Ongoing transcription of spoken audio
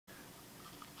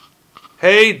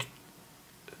Hey,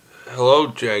 hello,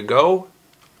 Django.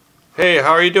 Hey,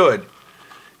 how are you doing?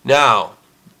 Now,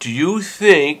 do you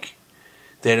think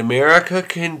that America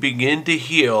can begin to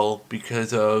heal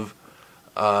because of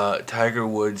Tiger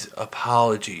Woods'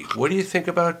 apology? What do you think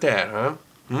about that,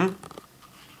 huh?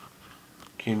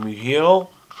 Can we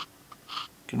heal?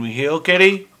 Can we heal,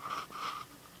 Kitty?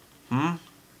 Do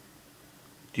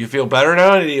you feel better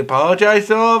now? Did he apologize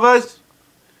to all of us?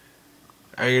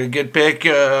 Are you gonna get back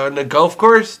on the golf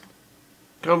course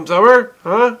come summer,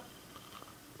 huh?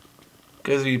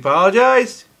 Because he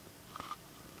apologized?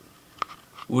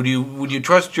 Would you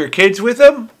trust your kids with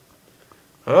him?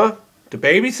 Huh? To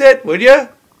babysit, would you?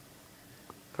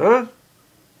 Huh?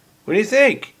 What do you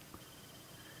think?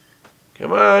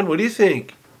 Come on, what do you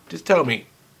think? Just tell me.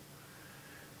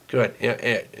 Good.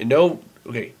 Yeah, no,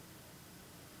 okay.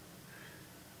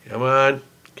 Come on.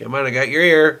 Come on, I got your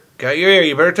ear. Got your ear,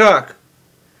 you better talk.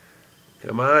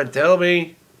 Come on, tell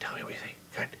me. Tell me what you think.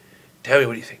 Come on. Tell me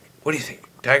what you think. What do you think?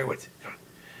 Tiger Woods. Come on.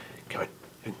 Come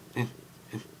on.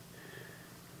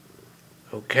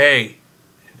 Okay.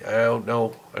 I don't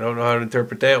know how to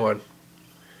interpret that one.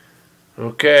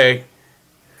 Okay.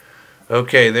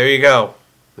 Okay, there you go.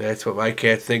 That's what my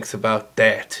cat thinks about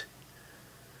that.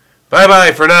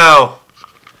 Bye-bye for now.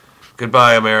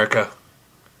 Goodbye, America.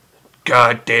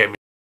 God damn you.